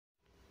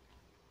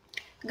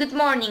Good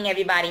morning,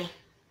 everybody.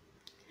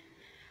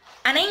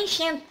 An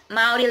ancient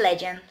Maori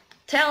legend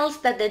tells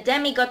that the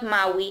demigod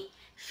Maui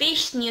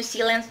fished New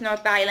Zealand's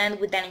North Island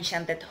with an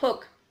enchanted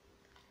hook,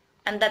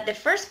 and that the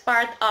first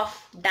part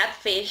of that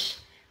fish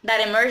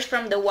that emerged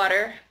from the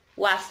water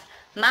was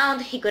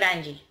Mount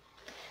Hikurangi,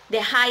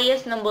 the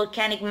highest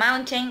non-volcanic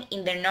mountain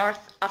in the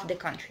north of the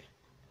country.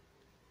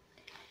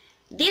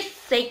 This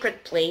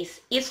sacred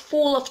place is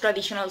full of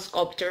traditional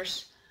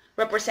sculptures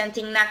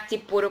representing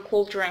Ngati Puro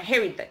culture and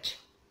heritage.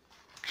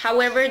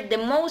 However, the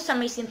most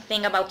amazing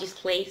thing about this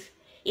place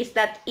is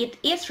that it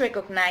is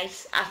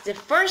recognized as the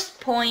first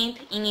point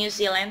in New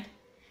Zealand,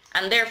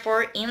 and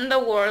therefore in the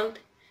world,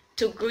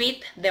 to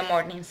greet the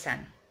morning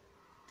sun.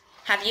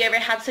 Have you ever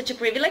had such a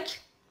privilege?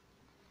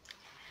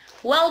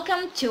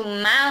 Welcome to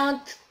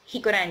Mount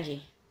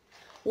Hikurangi.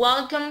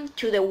 Welcome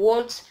to the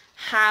world's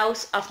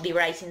House of the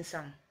Rising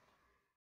Sun.